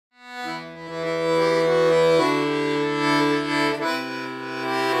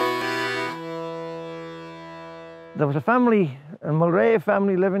there was a family, a Mulray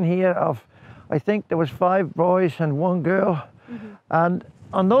family living here of, I think there was 5 boys and 1 girl. And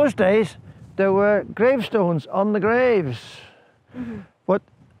on those days, there were gravestones on the graves. But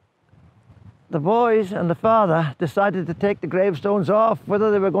the boys and the father decided to take the gravestones off. Whether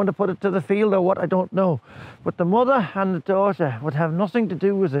they were going to put it to the field or what, I don't know. But the mother and the daughter would have nothing to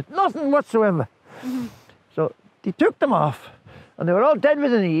do with it, nothing whatsoever. So they took them off, and they were all dead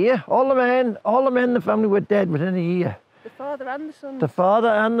within a year. All the men in the family were dead within a year. The father and the sons? The father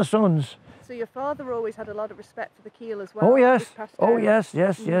and the sons. So your father always had a lot of respect for the Keeill as well? Oh yes, oh yes,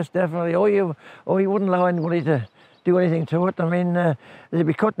 definitely. Oh, he wouldn't allow anybody to do anything to it. I mean, they'd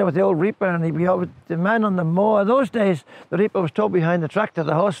be cutting it with the old reaper, and he'd be out with the man on the mower. In those days, the reaper was towed behind the tractor,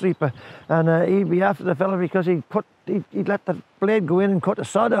 the horse reaper, and he'd be after the fella because he'd let the blade go in and cut the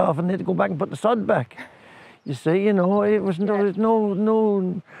sod off, and they'd go back and put the sod back. You see, you know, there was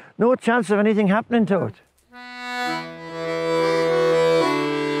no chance of anything happening to it.